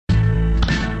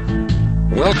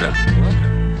Welcome.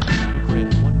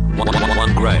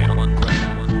 One Gram.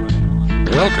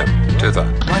 Welcome to the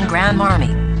One Gram Army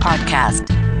Podcast.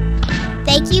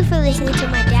 Thank you for listening to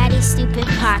my daddy's stupid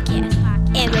podcast.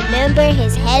 And remember,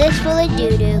 his head is full of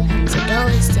doo-doo, so don't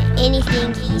listen to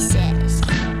anything he says.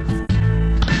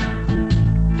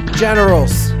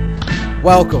 Generals,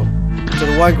 welcome to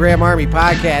the One Gram Army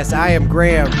Podcast. I am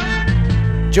Graham.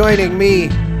 Joining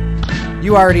me,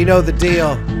 you already know the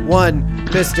deal. One,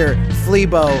 Mr.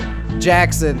 Fleabo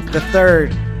Jackson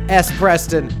III, S.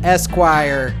 Preston,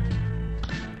 Esquire.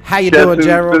 How you doing,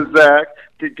 General?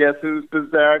 Guess who's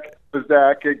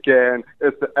Bazak again?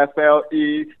 It's the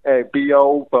FLEABO.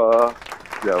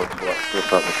 Yo,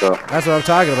 what's up? That's what I'm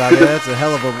talking about. Man. That's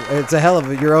a hell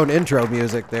of your own intro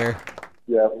music there.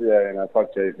 Yeah, and I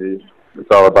fuck Jay-Z.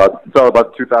 It's all about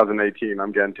 2018.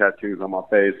 I'm getting tattoos on my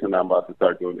face, and I'm about to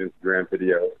start doing Instagram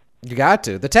videos. You got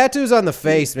to. The tattoos on the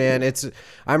face, man.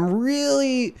 I'm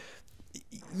really,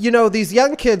 these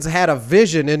young kids had a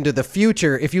vision into the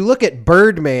future. If you look at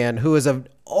Birdman, who is an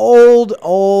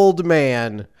old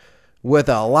man with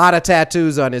a lot of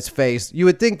tattoos on his face, you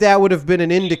would think that would have been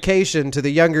an indication to the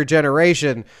younger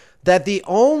generation that the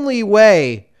only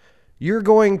way you're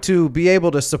going to be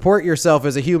able to support yourself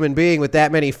as a human being with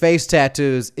that many face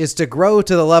tattoos is to grow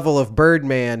to the level of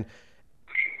Birdman,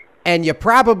 and you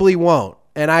probably won't.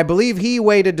 And I believe he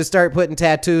waited to start putting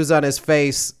tattoos on his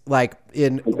face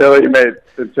until he made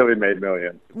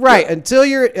millions. Right, until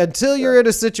you're in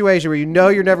a situation where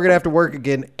you're never gonna have to work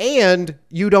again, and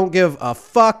you don't give a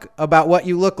fuck about what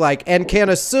you look like, and can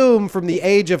assume from the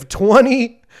age of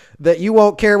 20 that you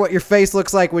won't care what your face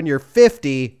looks like when you're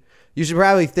 50. You should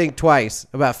probably think twice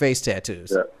about face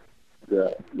tattoos. Yeah.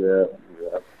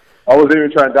 I wasn't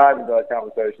even trying to dive into that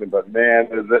conversation, but man,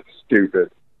 is it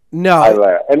stupid. No. I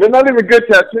laugh. And they're not even good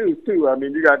tattoos, too. I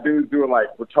mean, you got dudes doing, like,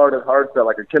 retarded hearts that,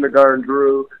 like, a kindergarten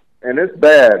drew, and it's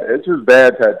bad. It's just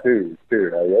bad tattoos,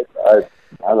 too. I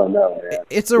don't know, man.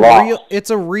 It's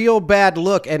a real bad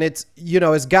look, and it's,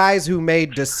 as guys who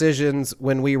made decisions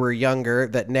when we were younger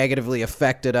that negatively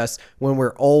affected us when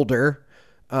we're older,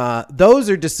 those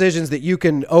are decisions that you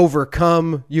can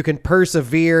overcome, you can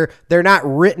persevere. They're not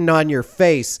written on your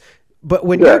face. But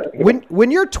when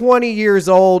you're 20 years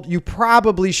old, you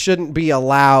probably shouldn't be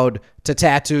allowed to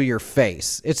tattoo your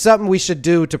face. It's something we should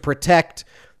do to protect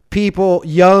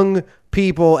young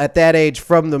people at that age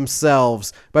from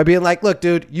themselves by being like, look,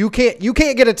 dude, you can't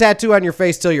get a tattoo on your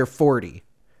face till you're 40.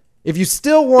 If you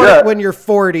still want it when you're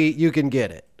 40, you can get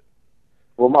it.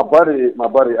 Well, my buddy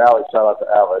Alex, shout out to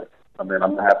Alex. I mean,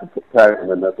 I'm gonna have to tag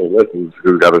him in that they listen.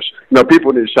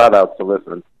 People need shout outs to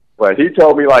listen. But he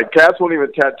told me, like, cats won't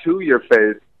even tattoo your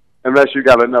face unless you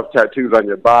got enough tattoos on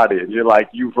your body. And you're like,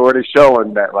 you've already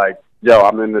shown that, like, yo,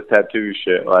 I'm in this tattoo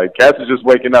shit. Like, cats is just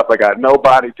waking up. I got no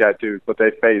body tattoos, but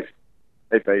they face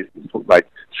is like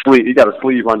sleeve. You got a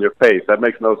sleeve on your face. That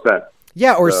makes no sense.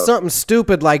 Yeah, or something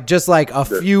stupid like just like a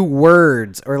few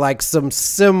words or like some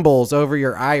symbols over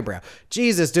your eyebrow.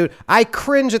 Jesus, dude, I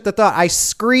cringe at the thought. I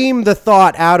scream the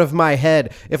thought out of my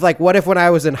head. What if when I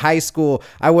was in high school,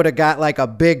 I would have got like a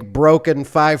big broken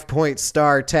 5-point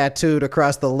star tattooed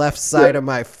across the left side of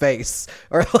my face,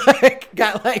 or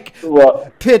got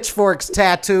pitchforks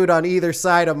tattooed on either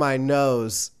side of my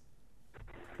nose.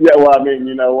 Yeah, well, I mean,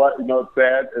 you know what? What's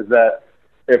sad is that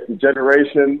if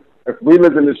we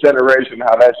live in this generation,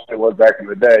 how that shit was back in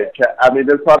the day. I mean,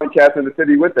 there's probably cats in the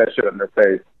city with that shit on their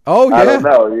face. Oh yeah, I don't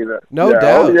know. No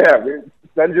doubt. Oh yeah,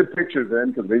 send your pictures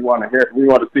in because we want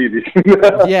to see these.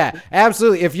 Yeah,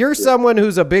 absolutely. If you're someone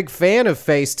who's a big fan of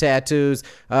face tattoos,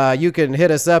 you can hit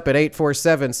us up at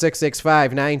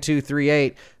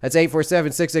 847-665-9238. That's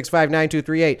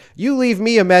 847-665-9238. You leave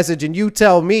me a message and you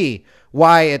tell me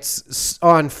why it's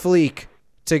on fleek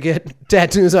to get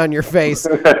tattoos on your face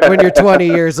when you're 20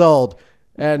 years old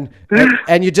and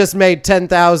you just made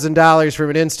 $10,000 from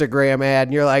an Instagram ad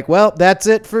and you're like, well, that's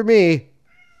it for me.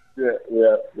 Yeah.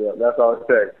 That's all it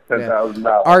takes.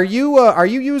 $10,000. Are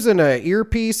you using a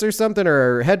earpiece or something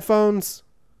or headphones?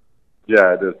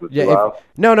 Yeah, it is.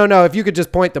 No. If you could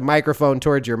just point the microphone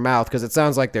towards your mouth because it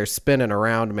sounds like they're spinning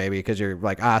around maybe because you're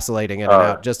like oscillating in and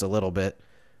out just a little bit.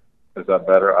 Is that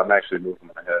better? I'm actually moving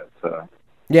my head, so...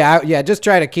 Yeah, just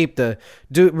try to keep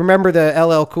remember the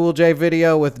LL Cool J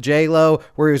video with J-Lo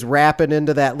where he was rapping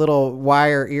into that little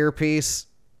wire earpiece?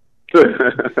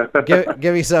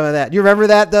 Give me some of that. You remember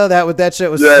that, though? That shit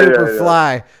was super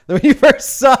fly. When you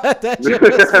first saw it, that shit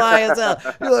was fly as hell.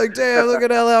 You're like, damn, look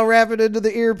at LL rapping into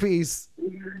the earpiece.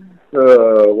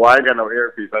 Well, I ain't got no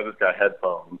earpiece. I just got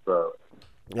headphones, so...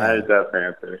 Yeah. I ain't that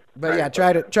fancy. But yeah,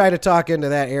 try to talk into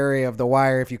that area of the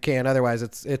wire if you can. Otherwise,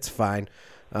 it's fine.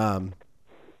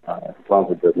 All right.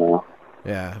 lungs are good now.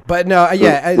 Yeah, but no,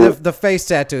 the face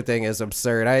tattoo thing is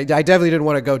absurd. I definitely didn't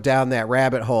want to go down that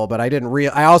rabbit hole, but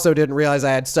I also didn't realize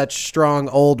I had such strong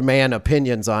old man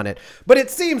opinions on it. But it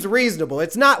seems reasonable.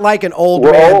 It's not like an old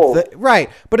man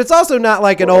right, but it's also not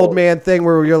like an old man thing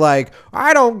where you're like,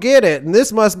 I don't get it and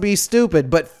this must be stupid.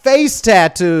 But face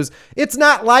tattoos, it's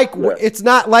not like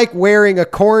wearing a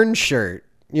Korn shirt,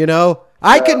 you know?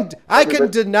 I can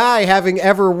deny having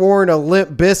ever worn a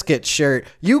Limp Bizkit shirt.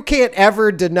 You can't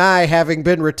ever deny having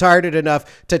been retarded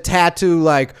enough to tattoo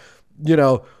I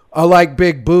like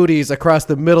big booties across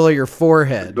the middle of your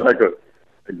forehead.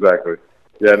 Exactly.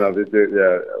 Yeah, no, they did.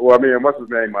 Yeah. Well, I mean, what's his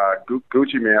name?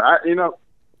 Gucci Mane.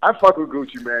 I fuck with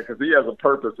Gucci Mane because he has a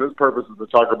purpose. His purpose is to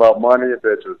talk about money and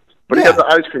bitches. But he has an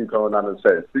ice cream cone on his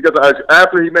face. He got the ice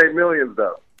after he made millions,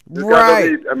 though.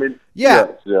 Right. Yeah.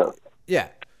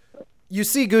 You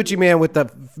see Gucci Mane with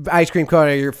the ice cream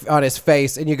cone on his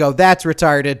face, and you go, that's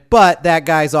retarded, but that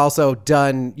guy's also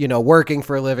done, working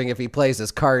for a living if he plays his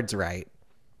cards right.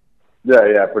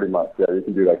 Yeah, pretty much. Yeah, you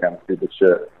can do that kind of stupid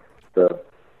shit. So.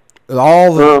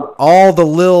 All the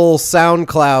Lil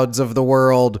SoundClouds of the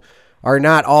world are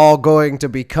not all going to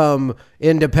become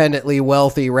independently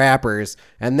wealthy rappers,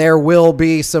 and there will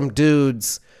be some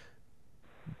dudes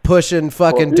pushing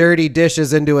fucking dirty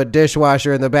dishes into a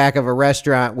dishwasher in the back of a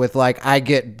restaurant with I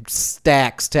get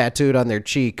stacks tattooed on their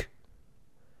cheek.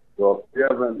 Well, you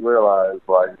haven't realized,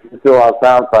 you're still on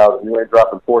SoundCloud and you ain't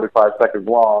dropping 45 seconds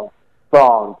long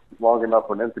songs long enough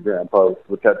for an Instagram post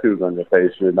with tattoos on your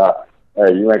face. You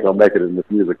ain't gonna make it in this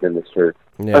music industry.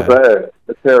 Yeah.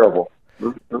 It's terrible.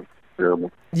 It's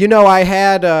terrible. I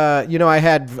had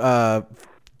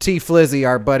T Flizzy,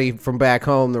 our buddy from back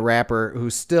home, the rapper,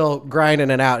 who's still grinding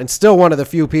it out and still one of the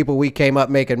few people we came up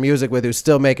making music with who's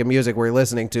still making music we're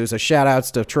listening to. So shout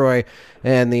outs to Troy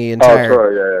and the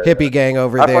entire hippie gang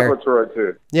over there. I fuck with Troy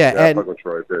too. I fuck with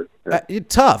Troy too. Yeah.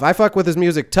 Tough. I fuck with his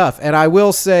music tough. And I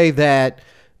will say that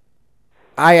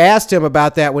I asked him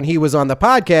about that when he was on the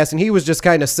podcast, and he was just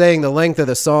kind of saying the length of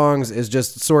the songs is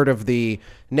just sort of the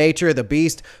nature of the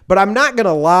beast. But I'm not going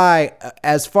to lie,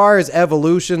 as far as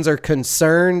evolutions are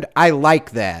concerned, I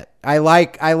like that. I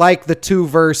like the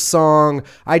 2-verse song.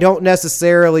 I don't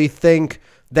necessarily think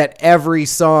that every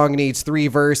song needs 3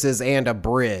 verses and a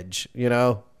bridge,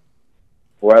 Well,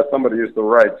 as somebody used to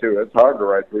write, too, it's hard to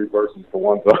write 3 verses for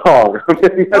one song.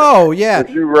 If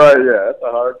you write, it's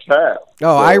a hard task. Oh,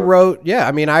 so, I wrote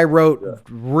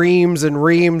reams and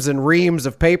reams and reams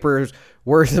of papers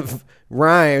worth of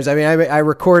rhymes. I mean, I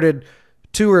recorded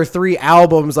 2 or 3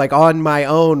 albums on my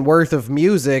own worth of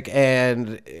music,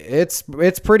 and it's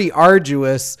pretty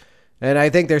arduous. And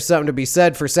I think there's something to be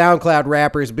said for SoundCloud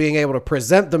rappers being able to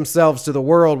present themselves to the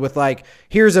world with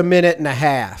here's a minute and a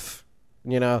half.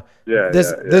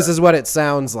 This is what it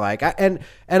sounds like. And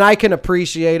I can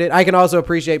appreciate it. I can also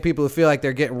appreciate people who feel like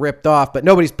they're getting ripped off, but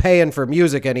nobody's paying for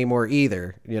music anymore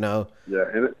either, Yeah,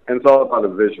 and it's all about the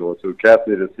visual too. Cats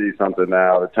need to see something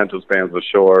now. The attention spans are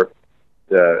short.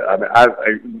 Yeah, I mean, I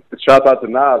shout out to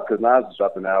Nas because Nas just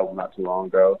dropped an album not too long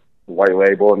ago, White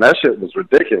Label, and that shit was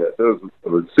ridiculous. It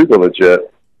was super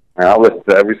legit, and I listened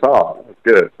to every song. It's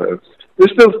good. So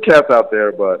there's still cats out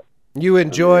there, but. You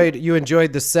enjoyed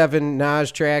the 7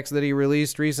 Nas tracks that he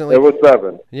released recently? It was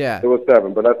 7. Yeah. It was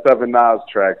 7, but that's 7 Nas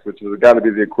tracks, which has got to be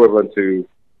the equivalent to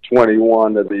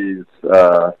 21 of these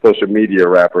social media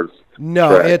rappers.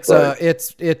 No, tracks,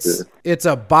 it's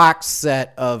a box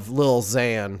set of Lil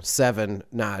Xan 7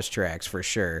 Nas tracks for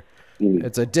sure.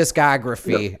 It's a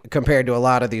discography compared to a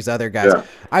lot of these other guys. Yeah.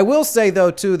 I will say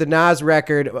though too, the Nas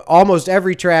record, almost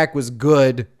every track was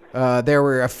good. There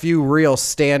were a few real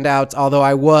standouts, although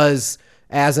I was,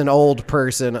 as an old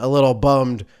person, a little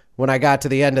bummed when I got to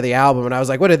the end of the album, and I was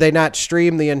like, what, did they not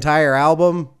stream the entire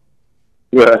album?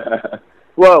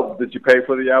 Well, did you pay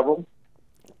for the album?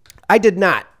 I did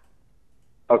not.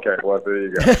 Okay, well, there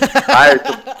you go.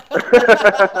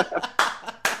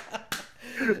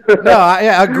 No,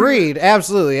 I agreed,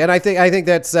 absolutely, and I think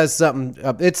that says something.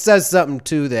 It says something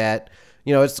to that.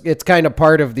 It's kind of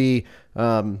part of the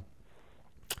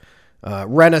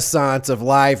renaissance of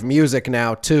live music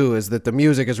now too, is that the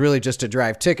music is really just to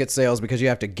drive ticket sales because you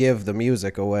have to give the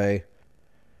music away.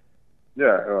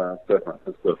 Yeah, it's different.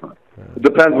 It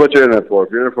depends what you're in it for.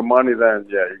 If you're in it for money, then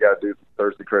you got to do some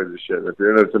thirsty, crazy shit. If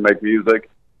you're in it to make music,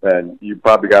 then you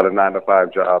probably got a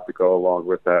 9-to-5 job to go along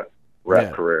with that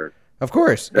rap career. Of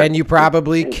course, and you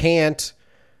probably can't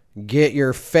get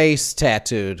your face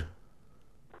tattooed.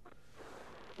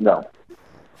 No,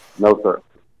 sir.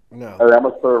 No. I mean, I'm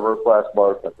a server /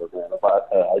 bartender, man. If I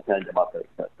can't get my face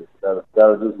tattooed,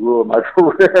 that'll just ruin my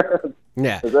career.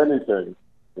 Yeah. If anything.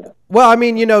 Well, I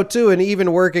mean, too, and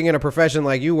even working in a profession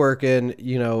like you work in,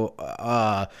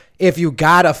 if you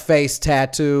got a face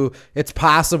tattoo, it's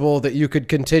possible that you could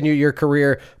continue your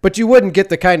career, but you wouldn't get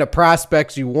the kind of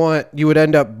prospects you want. You would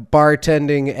end up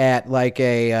bartending at like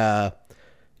a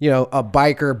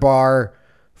biker bar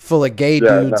full of gay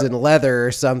dudes in leather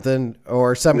or something,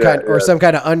 or some kind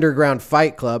of underground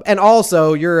fight club. And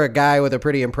also, you're a guy with a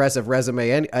pretty impressive resume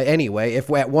anyway.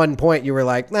 If at one point you were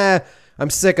like, nah, I'm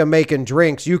sick of making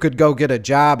drinks, you could go get a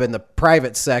job in the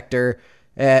private sector,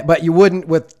 but you wouldn't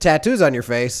with tattoos on your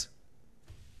face.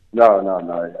 No.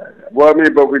 Yeah. Well, I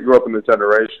mean, but we grew up in the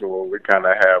generation where we kind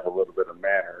of have a little bit of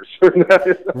manners.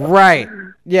 Right.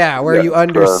 Yeah, where you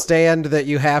understand that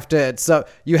you have to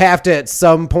at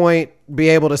some point be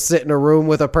able to sit in a room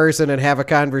with a person and have a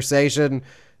conversation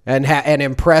and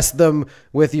impress them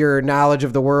with your knowledge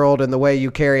of the world and the way you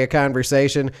carry a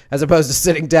conversation, as opposed to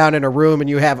sitting down in a room and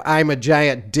you have "I'm a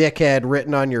giant dickhead"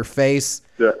 written on your face.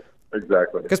 Yeah,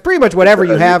 exactly. Because pretty much whatever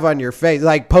you have on your face,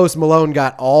 like Post Malone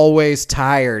got "always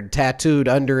tired" tattooed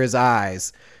under his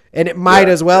eyes, and it might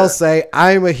as well say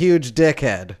 "I'm a huge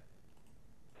dickhead."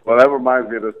 Well, that reminds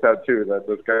me of this tattoo that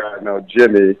this guy I know,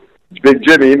 Jimmy, Big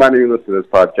Jimmy, he might even listen to this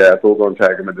podcast. We'll go and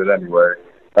tag him in it anyway.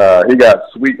 He got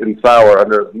sweet and sour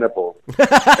under his nipples.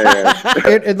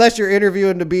 Unless you're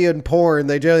interviewing to be in porn,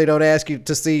 they generally don't ask you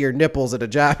to see your nipples at a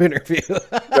job interview.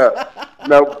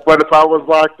 No, but if I was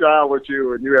locked down with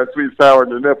you and you had sweet sour in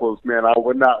your nipples, man, I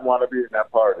would not want to be in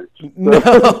that party.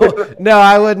 No,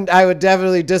 I wouldn't. I would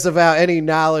definitely disavow any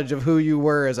knowledge of who you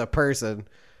were as a person.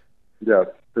 Yes.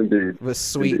 Indeed. With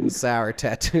sweet and sour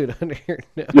tattooed under your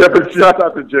nose. Yeah, but shout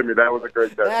out to Jimmy. That was a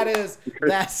great tattoo.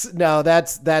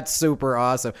 That's super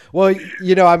awesome. Well,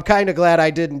 I'm kind of glad I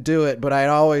didn't do it, but I'd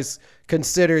always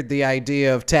considered the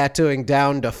idea of tattooing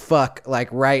 "down to fuck" like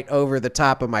right over the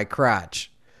top of my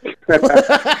crotch. If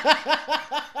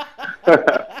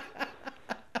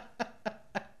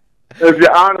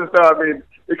you're honest, though, I mean,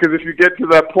 because if you get to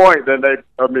that point, then it's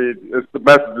the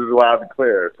message is loud and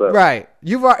clear. So. Right.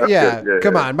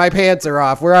 Come on, my pants are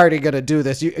off. We're already going to do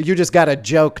this. You just got a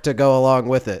joke to go along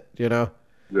with it, Yeah.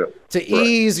 To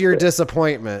ease your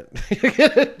disappointment.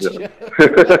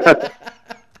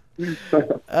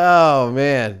 Oh,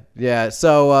 man. Yeah.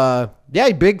 So,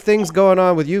 big things going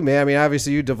on with you, man. I mean,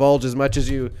 obviously you divulge as much as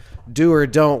you do or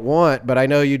don't want, but I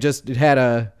know you just had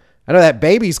I know that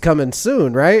baby's coming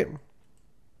soon, right?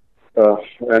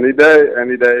 Any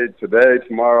day, today,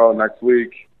 tomorrow, next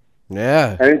week.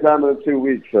 Yeah. Anytime in 2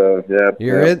 weeks. You're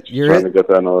trying to get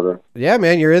that in order. Yeah,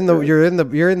 man, you're in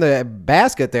the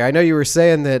basket there. I know you were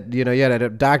saying that, you had a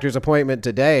doctor's appointment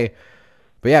today.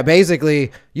 But yeah,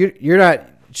 basically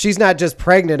she's not just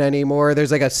pregnant anymore.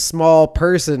 There's like a small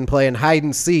person playing hide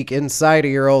and seek inside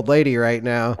of your old lady right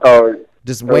now. Oh,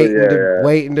 just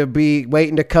waiting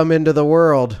to come into the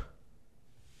world.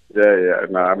 Yeah.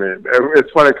 No, I mean,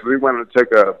 it's funny because we went and took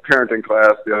a parenting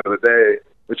class the other day,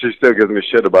 which she still gives me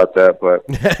shit about that. But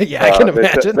yeah, I can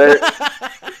imagine.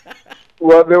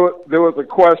 Well, there was a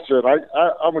question.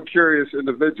 I'm a curious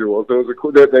individual. They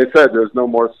said there's no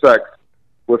more sex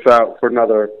for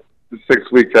another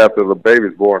 6 weeks after the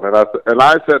baby's born, and I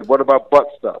said, what about butt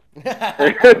stuff?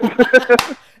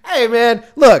 Hey, man,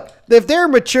 look, if they're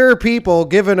mature people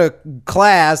given a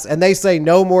class and they say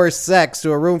no more sex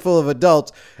to a room full of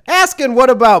adults, asking what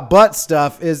about butt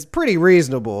stuff is pretty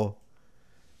reasonable.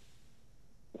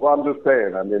 Well, I'm just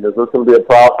saying, I mean, is this going to be a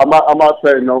problem? I'm not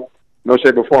saying no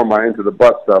shape or form am I into the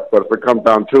butt stuff, but if it comes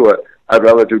down to it, I'd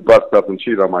rather do butt stuff than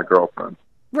cheat on my girlfriend.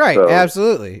 Right, so,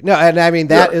 absolutely. No, and I mean,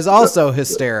 that is also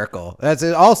hysterical. That's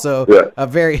also a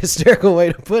very hysterical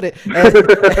way to put it.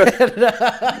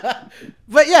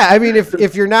 But yeah, I mean,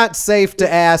 if you're not safe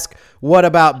to ask what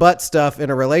about butt stuff in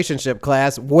a relationship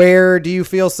class, where do you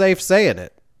feel safe saying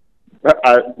it?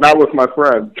 Not with my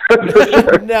friends.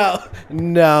 No.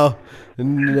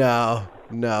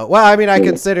 Well, I mean, I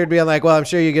considered being like, well, I'm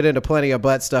sure you get into plenty of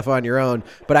butt stuff on your own,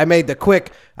 but I made the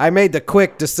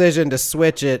quick decision to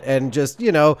switch it and just,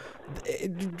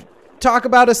 talk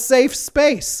about a safe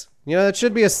space. It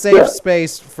should be a safe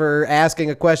space for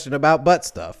asking a question about butt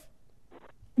stuff.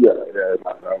 Yeah.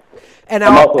 And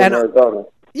I'm also in Arizona.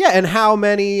 Yeah, and how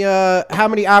many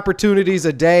opportunities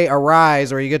a day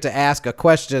arise where you get to ask a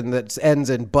question that ends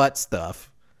in butt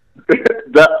stuff?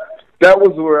 That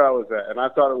was where I was at, and I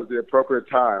thought it was the appropriate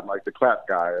time, like the clap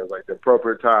guy. It was like the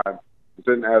appropriate time.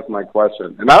 Didn't ask my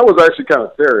question, and I was actually kind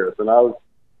of serious, and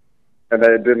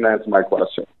they didn't answer my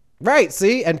question. Right.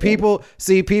 See, and people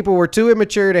were too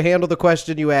immature to handle the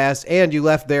question you asked, and you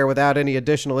left there without any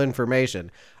additional information.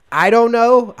 I don't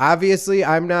know. Obviously,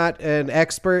 I'm not an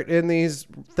expert in these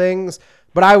things,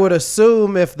 But I would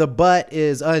assume if the butt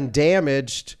is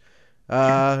undamaged,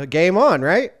 game on,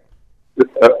 right?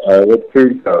 Let's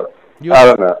see. I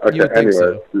don't know. Okay, anyway.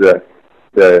 So.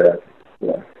 Yeah.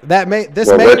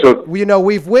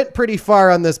 We've went pretty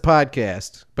far on this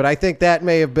podcast, but I think that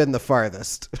may have been the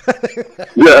farthest.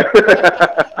 Yeah.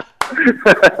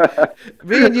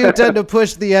 Me and you tend to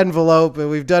push the envelope, and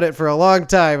we've done it for a long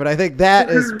time, and I think that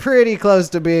is pretty close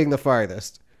to being the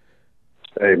farthest.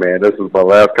 Hey, man, this is my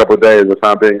last couple of days of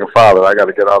time being a father. I got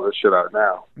to get all this shit out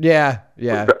now. Yeah.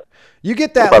 You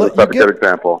get that. Good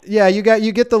example. Yeah, you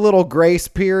get the little grace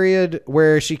period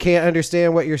where she can't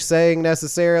understand what you're saying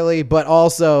necessarily, but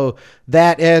also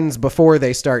that ends before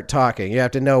they start talking. You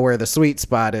have to know where the sweet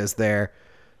spot is there.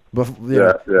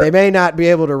 They may not be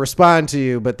able to respond to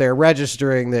you, but they're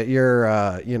registering that you're,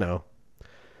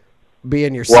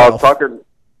 being yourself. Well,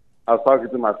 I was talking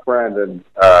to my friend, and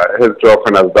his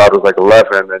girlfriend, his daughter's like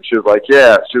 11, and she was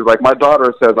like, my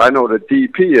daughter says, I know what a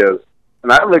DP is.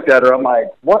 And I looked at her, I'm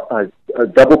like, what, a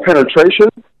double penetration?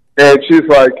 And she's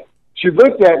like, she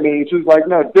looked at me, and she's like,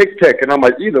 no, dick pic. And I'm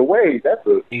like, either way, that's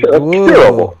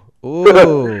terrible.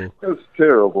 Ooh. That's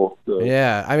terrible. So.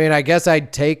 Yeah, I mean, I guess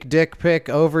I'd take dick pic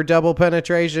over double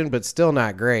penetration, but still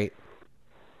not great.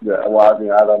 Yeah, well, I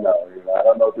mean, I don't know. I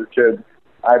don't know if this kid,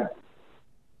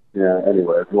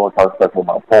 anyway, if you want to talk stuff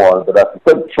about porn, but that's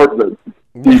the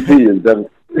DP is then.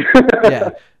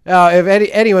 Yeah. If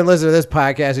anyone listening to this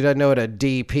podcast who doesn't know what a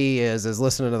DP is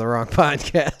listening to the wrong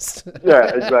podcast.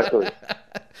 Yeah, exactly.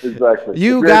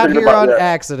 You got here on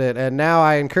accident, and now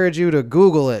I encourage you to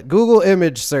Google it. Google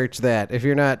image search that if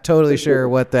you're not totally sure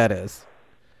what that is.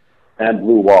 And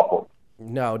blue waffle.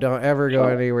 No, don't ever go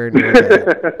anywhere near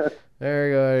that.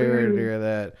 Never go anywhere near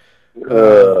that.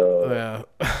 Yeah.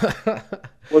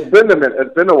 Well, it's been a minute.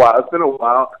 It's been a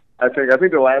while. I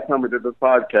think the last time we did this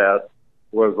podcast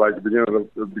was like the beginning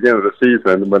of the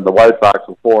season when the White Sox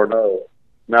were 4-0.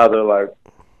 Now they're like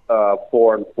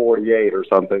 4-48 or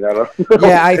something. I don't know.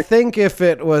 Yeah, I think if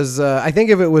it was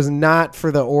not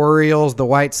for the Orioles, the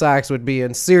White Sox would be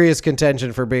in serious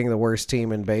contention for being the worst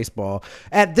team in baseball.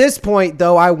 At this point,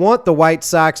 though, I want the White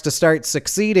Sox to start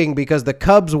succeeding because the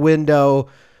Cubs window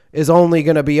is only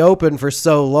going to be open for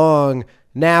so long.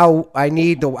 Now I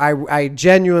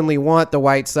genuinely want the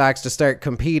White Sox to start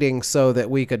competing so that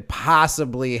we could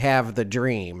possibly have the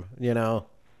dream,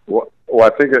 Well, I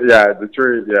think, the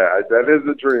dream, that is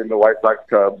the dream. The White Sox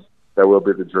Cubs, that will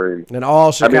be the dream. An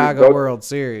all Chicago World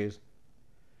Series.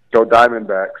 Go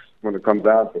Diamondbacks when it comes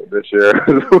down to it this year.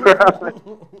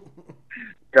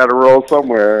 Got to roll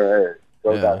somewhere.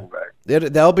 Hey, go Diamondbacks.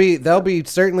 They'll be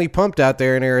certainly pumped out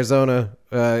there in Arizona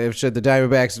should the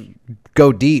Diamondbacks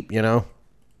go deep,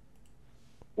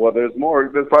 Well, there's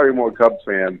probably more Cubs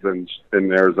fans in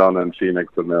Arizona and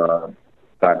Phoenix than there are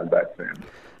Diamondback fans.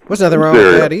 There's nothing wrong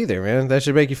with that either, man. That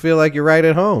should make you feel like you're right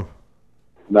at home.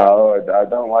 No, I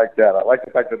don't like that. I like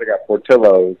the fact that they got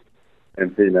Portillo's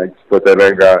in Phoenix, but they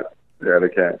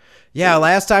can't. Yeah,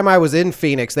 last time I was in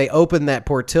Phoenix, they opened that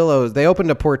Portillo's. They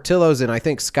opened a Portillo's in, I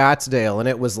think, Scottsdale, and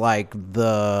it was like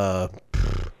the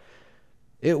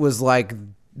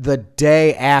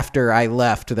day after I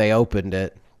left, they opened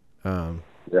it. Yeah,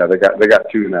 they got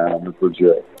two now. It's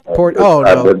legit.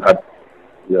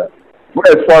 Yeah.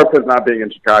 As far as not being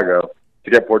in Chicago,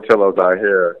 to get Portillo's out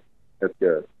here, it's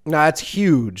good. No, it's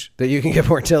huge that you can get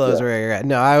Portillo's where you're at.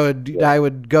 No, I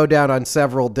would go down on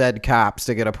several dead cops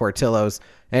to get a Portillo's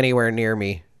anywhere near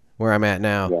me where I'm at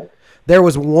now. Yeah. There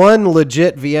was one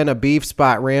legit Vienna beef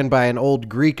spot ran by an old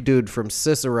Greek dude from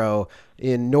Cicero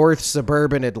in north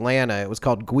suburban Atlanta. It was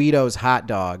called Guido's Hot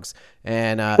Dogs.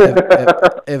 And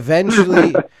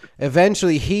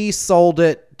eventually he sold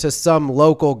it to some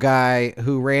local guy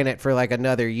who ran it for like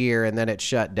another year, and then it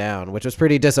shut down, which was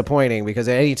pretty disappointing because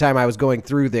any time I was going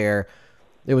through there,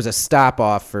 it was a stop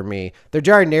off for me. Their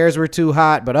jardinières were too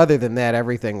hot, but other than that,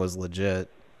 everything was legit.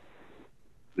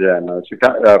 Yeah, no,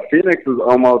 Phoenix is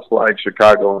almost like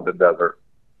Chicago in the desert.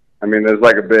 I mean, there's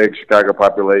like a big Chicago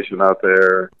population out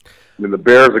there. I mean, the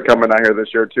Bears are coming out here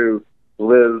this year too.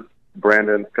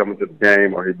 Brandon's coming to the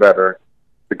game, or he better.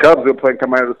 The Cubs will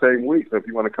come out the same week, so if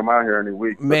you want to come out here any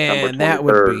week. Man, that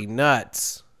would be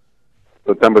nuts.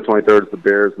 September 23rd is the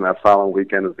Bears, and that following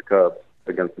weekend is the Cubs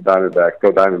against the Diamondbacks.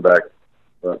 Go Diamondbacks.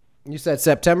 But, you said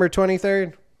September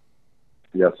 23rd?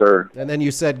 Yes, sir. And then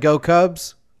you said go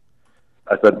Cubs?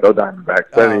 I said go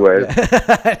Diamondbacks. Anyways.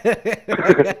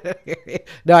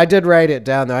 No, I did write it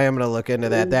down, though. I am going to look into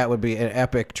that. That would be an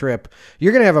epic trip.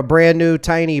 You're going to have a brand new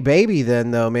tiny baby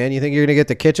then, though, man. You think you're going to get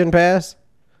the kitchen pass?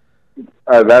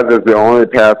 That is the only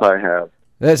pass I have.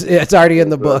 It's already in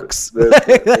the books.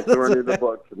 It's already in the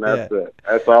books, and that's it.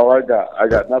 That's all I got. I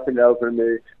got nothing else in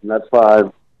me, and that's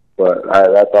fine. But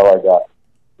that's all I got.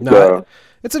 No, So,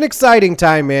 it's an exciting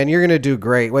time, man. You're gonna do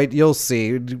great. Wait, you'll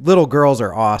see. Little girls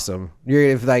are awesome.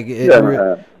 It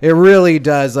really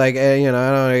does. Like, I don't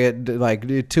want to get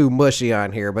like too mushy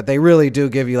on here, but they really do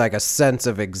give you like a sense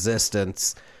of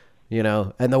existence.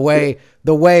 And the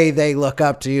way they look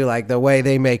up to you, like the way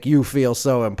they make you feel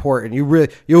so important,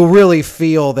 you'll really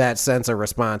feel that sense of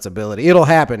responsibility. It'll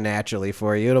happen naturally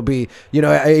for you. It'll be,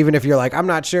 even if you're like, I'm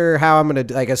not sure how I'm going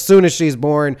to, like, as soon as she's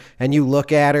born and you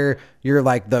look at her, you're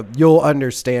like you'll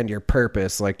understand your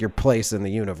purpose, like your place in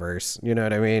the universe. You know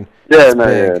what I mean? Yeah,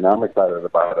 I'm excited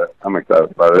about it.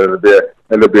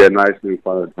 It'll be a nice new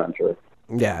fun adventure.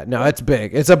 Yeah, no, it's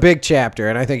big. It's a big chapter,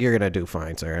 and I think you're going to do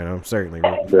fine, sir, and I'm certainly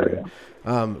rooting for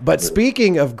you. But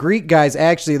speaking of Greek guys,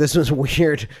 actually, this was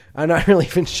weird. I'm not really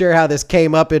even sure how this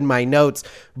came up in my notes,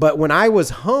 but when I was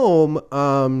home,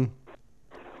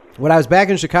 when I was back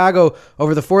in Chicago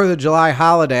over the 4th of July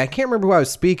holiday, I can't remember who I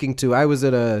was speaking to. I was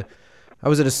at a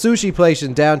sushi place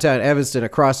in downtown Evanston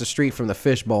across the street from the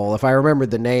Fishbowl, if I remembered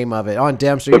the name of it, on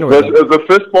Dempster. Is the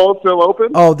Fishbowl still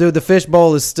open? Oh, dude, the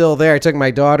Fishbowl is still there. I took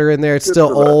my daughter in there. It's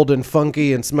still old and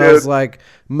funky and smells like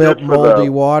moldy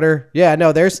water. Yeah,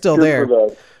 no, they're still there.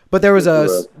 But there was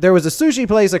a sushi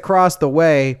place across the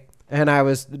way, and I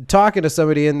was talking to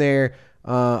somebody in there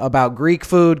about Greek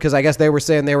food, because I guess they were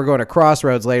saying they were going to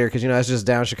Crossroads later, because that's just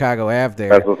down Chicago Ave there.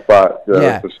 That's a spot.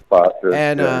 That's a spot.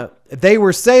 And they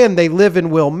were saying they live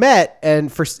in Wilmette,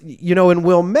 and in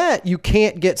Wilmette you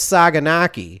can't get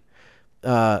Saganaki,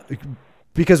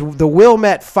 because the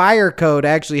Wilmette Fire Code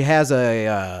actually has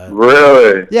a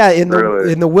really in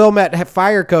the Wilmette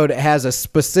Fire Code, it has a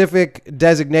specific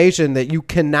designation that you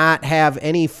cannot have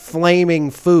any flaming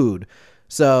food.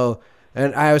 So.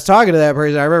 And I was talking to that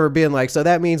person. I remember being like, so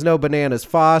that means no Bananas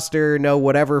Foster, no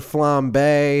whatever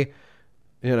flambe.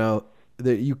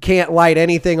 You can't light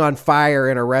anything on fire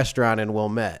in a restaurant in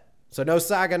Wilmette. So no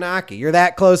Saganaki. You're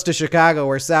that close to Chicago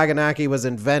where Saganaki was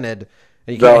invented.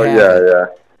 And you can't have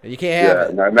it. You can't have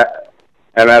it.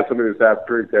 And that's something that's half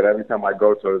Greek, that every time I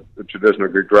go to a traditional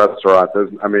Greek restaurant,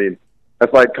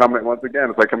 that's like coming, once again,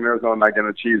 it's like coming to Arizona and not getting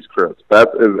a cheese crisp. That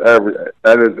is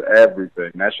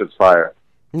everything. That shit's fire.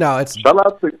 No, it's shout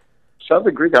out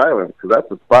to Greek Island, because that's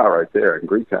the spot right there in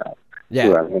Greektown. Yeah,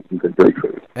 I want some good Greek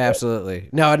food. Absolutely.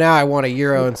 No, now I want a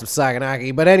gyro and some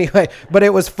Saganaki. But anyway,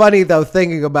 it was funny though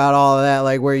thinking about all of that,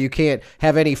 like where you can't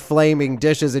have any flaming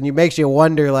dishes, and it makes you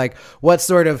wonder like what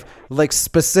sort of like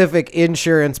specific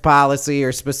insurance policy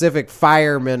or specific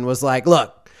fireman was like,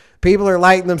 look, people are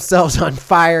lighting themselves on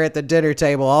fire at the dinner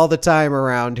table all the time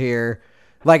around here.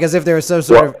 Like as if there was some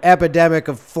sort of epidemic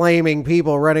of flaming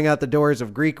people running out the doors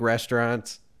of Greek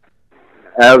restaurants.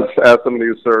 As somebody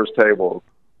who serves tables,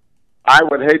 I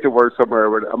would hate to work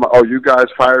somewhere where you guys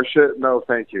fire shit? No,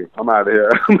 thank you. I'm out of here.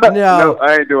 No,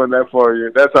 I ain't doing that for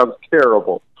you. That sounds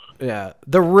terrible. Yeah,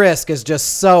 the risk is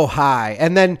just so high.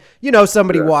 And then,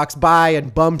 somebody walks by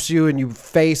and bumps you and your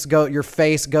face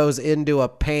goes into a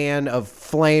pan of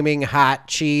flaming hot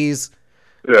cheese.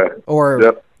 Yeah.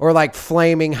 Or like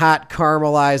flaming hot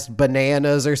caramelized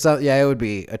bananas or something. Yeah, it would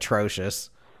be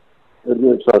atrocious. It'd be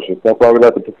atrocious. That's why we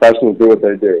let the professionals do what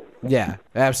they do. Yeah,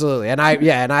 absolutely. And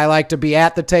I like to be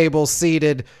at the table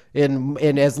seated in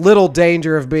as little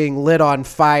danger of being lit on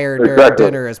fire during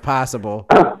dinner as possible.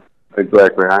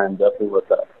 Exactly. I am definitely with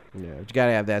that. Yeah, but you got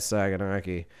to have that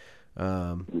Saganaki.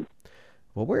 Well,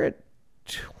 we're at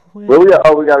 20. Well, we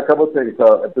got a couple of things.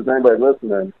 So if there's anybody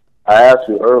listening, I asked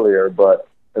you earlier, but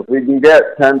if we can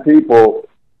get 10 people,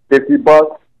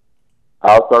 $50,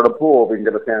 I'll start a pool. We can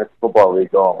get a fantasy football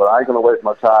league going. But I ain't going to waste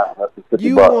my time. That's just $50.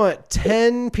 You want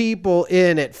 10 people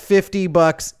in at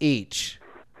 $50 each.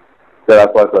 Yeah,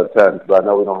 that's why I said 10, because I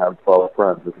know we don't have 12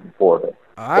 friends. This is 40.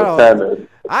 I don't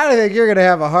think you're going to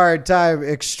have a hard time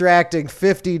extracting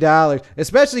 $50,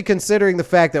 especially considering the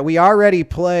fact that we already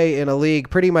play in a league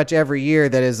pretty much every year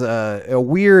that is a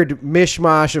weird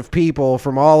mishmash of people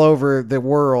from all over the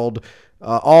world.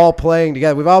 All playing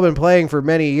together. We've all been playing for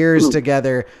many years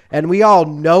together, and we all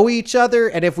know each other.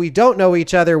 And if we don't know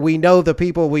each other, we know the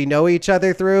people we know each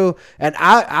other through. And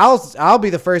I'll be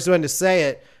the first one to say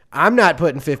it. I'm not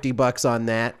putting $50 on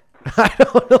that. I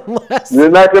don't unless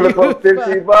you're not going to put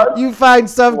 $50.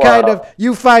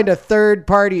 You find a third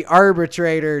party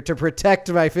arbitrator to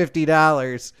protect my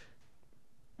 $50.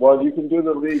 Well, you can do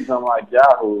the leagues on like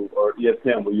Yahoo or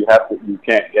ESPN where you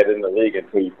can't get in the league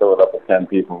until you fill it up with 10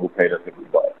 people who paid us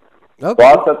 $50. Okay.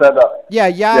 Well, I'll set that up. Yeah.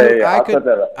 I'll set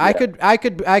that up.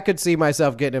 I could see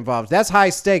myself getting involved. That's high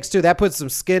stakes too. That puts some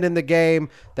skin in the game.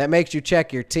 That makes you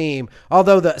check your team.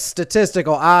 Although the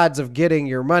statistical odds of getting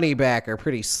your money back are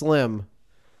pretty slim.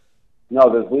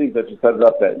 No, there's leagues that you set it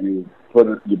up that you put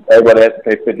it, everybody has to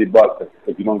pay $50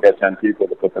 if you don't get 10 people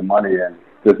to put their money in.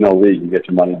 There's no league. You get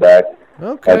your money back.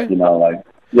 Okay. I'll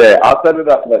set it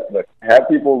up. Look, have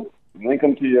people link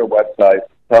them to your website.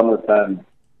 Tell them to send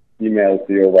emails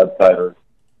to your website or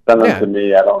send them to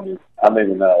me. I don't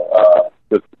even know.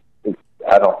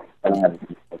 I don't have an email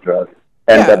address.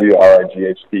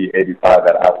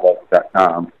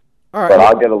 NWRIGHT85@outlook.com. All right. But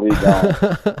I'll get a lead on.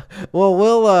 Well,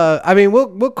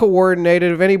 we'll coordinate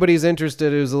it. If anybody's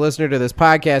interested who's a listener to this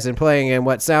podcast and playing in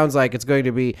what sounds like it's going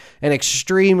to be an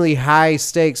extremely high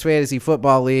stakes fantasy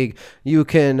football league, you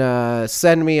can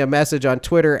send me a message on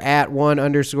Twitter at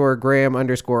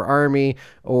 @1_Graham_Army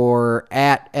or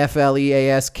at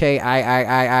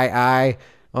FLEASKIIII.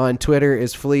 On Twitter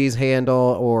is Flea's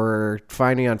handle, or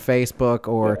find me on Facebook.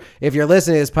 Or if you're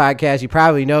listening to this podcast, you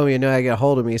probably know me and know how to get a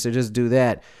hold of me, so just do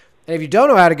that. And if you don't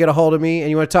know how to get a hold of me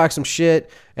and you want to talk some shit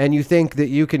and you think that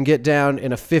you can get down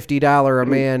in a $50 a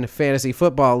man fantasy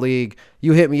football league,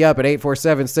 you hit me up at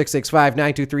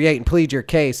 847-665-9238 and plead your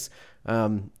case.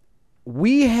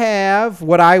 We have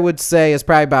what I would say is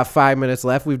probably about 5 minutes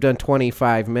left. We've done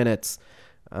 25 minutes.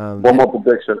 One more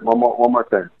prediction. One more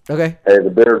thing. Okay. Hey, the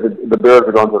Bears are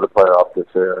going to the playoffs this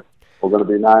year. We're going to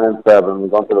be 9-7. We're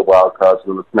going to the wild card.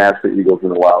 We're going to smash the Eagles in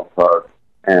the wild card,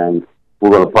 and we're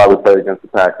going to probably play against the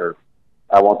Packers.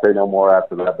 I won't say no more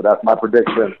after that, but that's my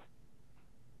prediction.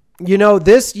 You know,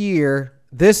 this year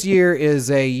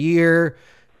is a year.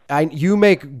 You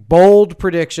make bold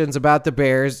predictions about the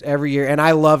Bears every year, and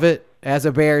I love it as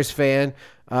a Bears fan.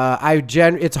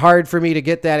 It's hard for me to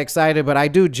get that excited, but I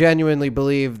do genuinely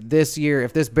believe this year,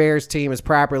 if this Bears team is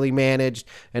properly managed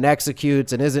and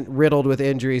executes and isn't riddled with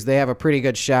injuries, they have a pretty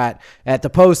good shot at the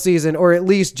postseason, or at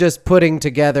least just putting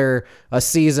together a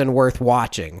season worth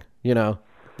watching. You know,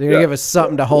 they're going to give us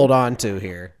something to hold on to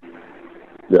here.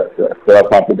 Yes. So that's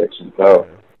my prediction. So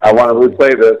I want to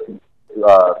replay this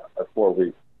 4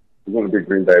 weeks. It's going to be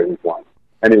Green Bay week 1.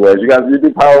 Anyways, you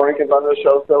do power rankings on this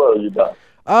show still, or are you done?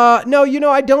 No,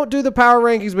 I don't do the power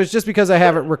rankings, but it's just because I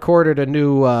haven't recorded a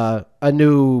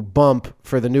new bump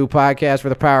for the new podcast for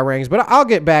the power rankings, but I'll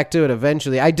get back to it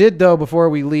eventually. I did, though, before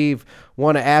we leave,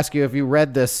 want to ask you if you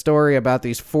read this story about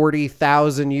these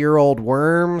 40,000-year-old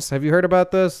worms. Have you heard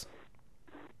about this?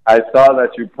 I saw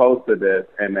that you posted it,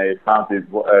 and they found these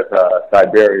at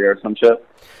Siberia or some shit.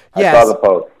 Yes. I saw the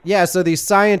post. Yeah, so these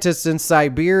scientists in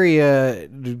Siberia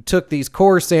took these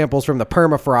core samples from the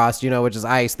permafrost, which is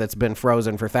ice that's been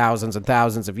frozen for thousands and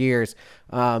thousands of years.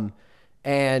 And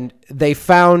they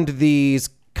found these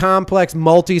complex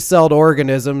multi-celled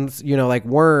organisms, like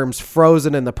worms,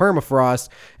 frozen in the permafrost.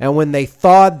 And when they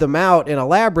thawed them out in a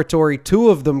laboratory, 2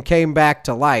 of them came back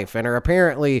to life and are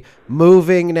apparently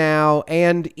moving now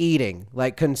and eating,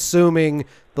 like consuming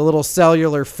the little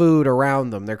cellular food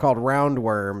around them. They're called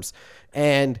roundworms.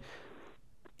 And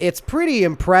it's pretty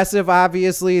impressive,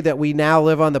 obviously, that we now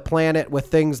live on the planet with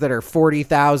things that are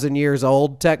 40,000 years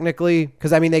old, technically.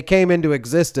 Because, they came into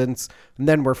existence and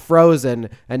then were frozen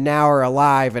and now are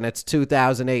alive, and it's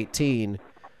 2018.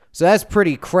 So that's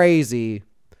pretty crazy.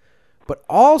 But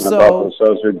also... It also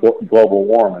shows you global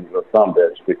warming or some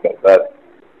bitch, because that's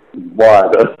why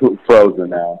they're frozen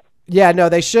now. Yeah, no,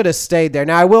 they should have stayed there.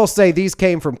 Now, I will say these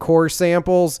came from core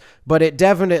samples, but it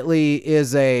definitely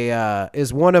is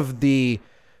is one of the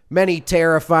many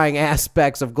terrifying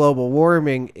aspects of global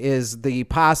warming is the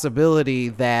possibility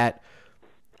that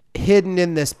hidden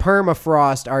in this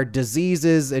permafrost are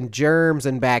diseases and germs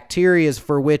and bacteria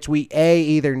for which we A,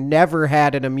 either never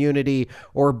had an immunity,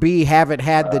 or B, haven't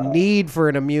had the need for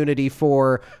an immunity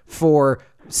for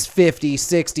 50,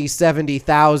 60,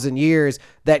 70,000 years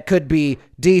that could be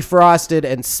defrosted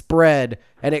and spread.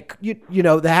 And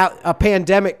a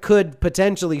pandemic could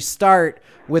potentially start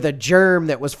with a germ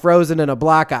that was frozen in a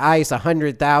block of ice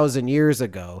 100,000 years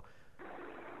ago.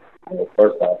 Well,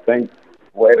 first off, thanks.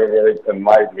 Way to really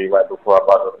enlighten me right before I'm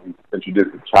about to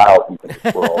introduce a child into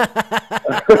this world.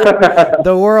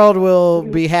 The world will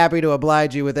be happy to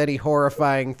oblige you with any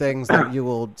horrifying things that you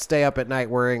will stay up at night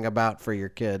worrying about for your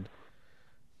kid.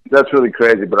 That's really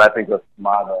crazy, but I think that's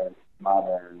modern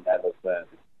medicine.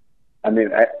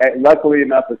 Luckily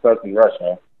enough, it starts in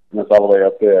Russia, and it's all the way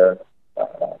up there.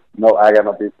 I got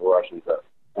no beef with Russians. I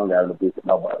don't got no beef with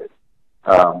nobody.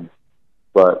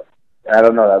 But I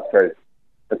don't know. That's crazy.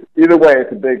 Either way,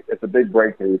 it's a big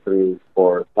breakthrough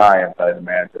for science. I'd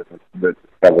imagine to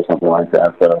discover something like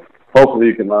that. So hopefully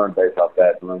you can learn based off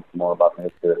that and learn some more about the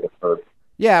history of the first.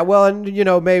 Yeah, well, and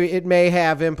maybe it may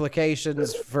have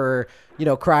implications for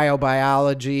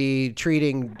cryobiology,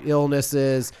 treating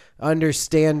illnesses,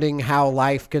 understanding how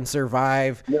life can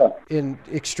survive in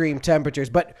extreme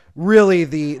temperatures. But really,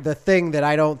 the thing that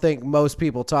I don't think most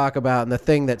people talk about, and the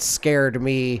thing that scared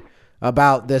me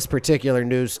about this particular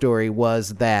news story, was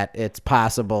that it's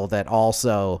possible that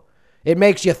also it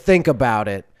makes you think about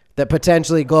it. That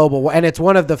potentially and it's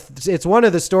one of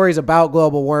the stories about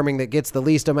global warming that gets the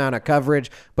least amount of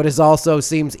coverage, but is also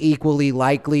seems equally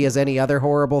likely as any other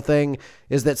horrible thing,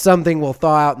 is that something will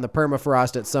thaw out in the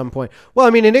permafrost at some point. Well,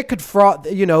 I mean, and it could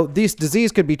this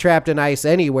disease could be trapped in ice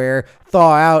anywhere,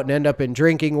 thaw out and end up in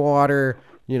drinking water,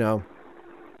 end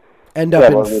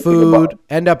up in food,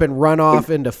 end up in runoff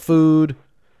into food.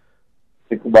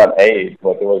 Think about AIDS,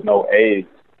 but there was no AIDS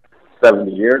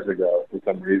 70 years ago for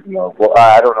some reason. Well,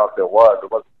 I don't know if there was. It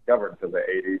wasn't discovered until the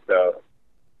 80s. So,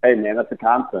 hey, man, that's a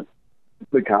constant.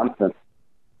 It's a constant.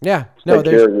 Yeah. Take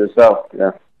care of yourself.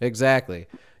 Yeah. Exactly.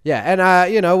 Yeah, and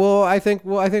I think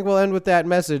we'll end with that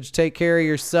message. Take care of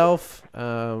yourself.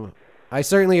 I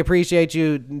certainly appreciate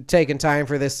you taking time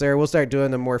for this, sir. We'll start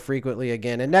doing them more frequently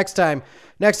again. And next time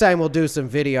we'll do some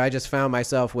video. I just found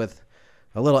myself with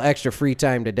a little extra free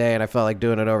time today, and I felt like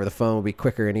doing it over the phone would be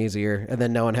quicker and easier, and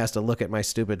then no one has to look at my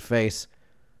stupid face.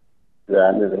 Yeah,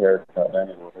 I need a haircut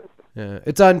anyway. Yeah,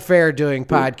 it's unfair doing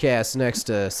podcasts next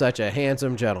to such a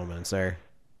handsome gentleman, sir.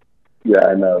 Yeah,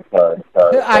 I know. Sorry.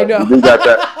 I know. You got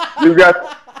that.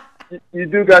 You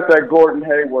do got that Gordon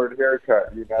Hayward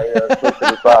haircut. Pushing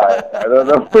aside. I don't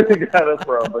know where you got it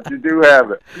from, but you do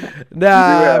have it.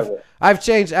 Nah, I've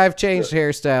changed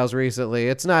hairstyles recently.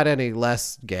 It's not any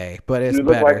less gay, but it's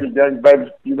better.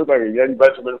 You look like a young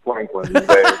Benjamin Franklin these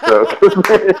days. So.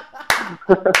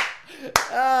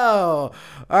 Oh,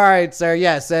 all right, sir.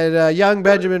 Yes, and young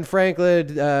Benjamin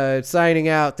Franklin signing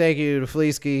out. Thank you to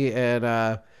Fleesky,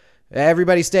 and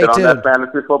everybody stay tuned. On that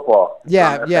fantasy football.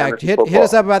 Yeah. Hit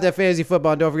us up about that fantasy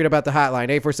football, and don't forget about the hotline,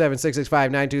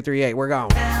 847-665-9238. We're gone.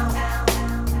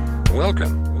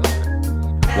 Welcome.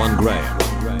 1 gram.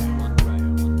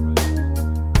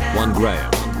 1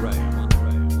 gram.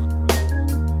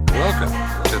 Welcome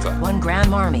to the 1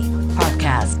 Gram Army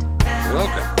Podcast.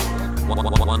 Welcome.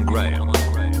 1 gram.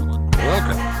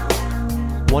 Welcome.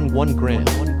 1 gram.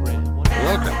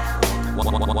 Welcome.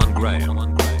 1 gram.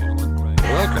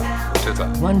 Welcome to the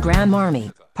 1 Gram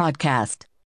Army Podcast.